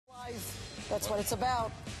That's what it's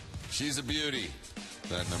about. She's a beauty.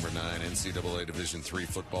 That number 9 NCAA Division III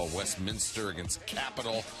football, Westminster against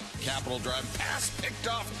Capital. Capital drive, pass picked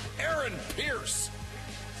off, Aaron Pierce.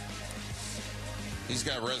 He's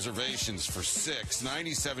got reservations for 6,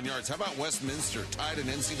 97 yards. How about Westminster tied an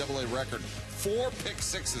NCAA record, 4 pick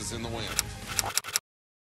sixes in the win.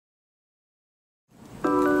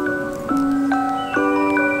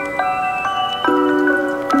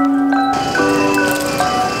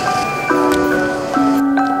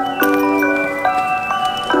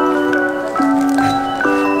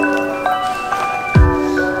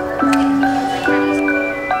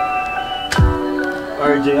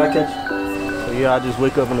 Jay, I catch you. So yeah, I just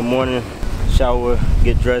wake up in the morning, shower,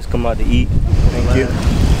 get dressed, come out to eat. Thank you.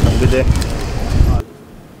 Have a good day.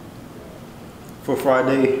 For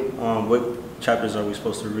Friday, what chapters are we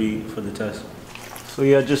supposed to read for the test? So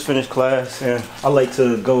yeah, I just finished class, and I like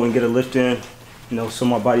to go and get a lift in, so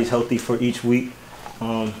my body's healthy for each week.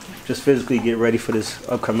 Just physically get ready for this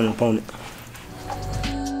upcoming opponent.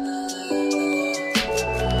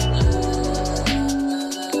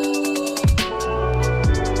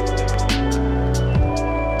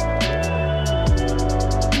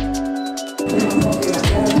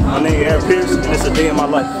 My name is Aaron Pierce, and it's a day in my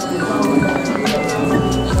life.